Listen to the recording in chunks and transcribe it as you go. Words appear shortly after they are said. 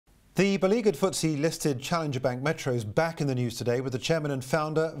The beleaguered FTSE-listed challenger bank Metro is back in the news today, with the chairman and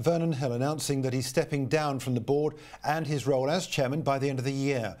founder, Vernon Hill, announcing that he's stepping down from the board and his role as chairman by the end of the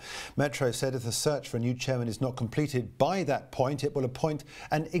year. Metro said if the search for a new chairman is not completed by that point, it will appoint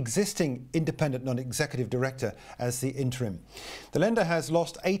an existing independent non-executive director as the interim. The lender has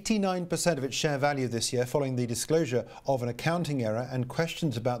lost 89% of its share value this year following the disclosure of an accounting error and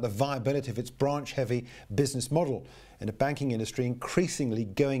questions about the viability of its branch-heavy business model in a banking industry increasingly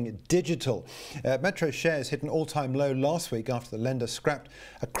going digital. Metro shares hit an all-time low last week after the lender scrapped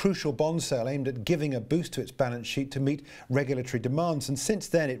a crucial bond sale aimed at giving a boost to its balance sheet to meet regulatory demands. And since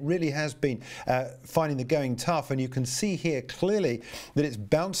then, it really has been finding the going tough. And you can see here clearly that it's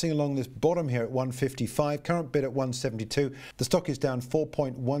bouncing along this bottom here at 155, current bid at 172. The stock is down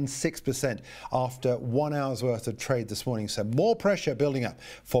 4.16% after 1 hour's worth of trade this morning. So more pressure building up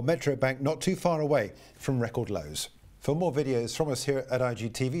for Metro Bank, not too far away from record lows. For more videos from us here at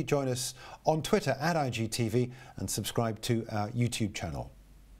IGTV, join us on Twitter at IGTV and subscribe to our YouTube channel.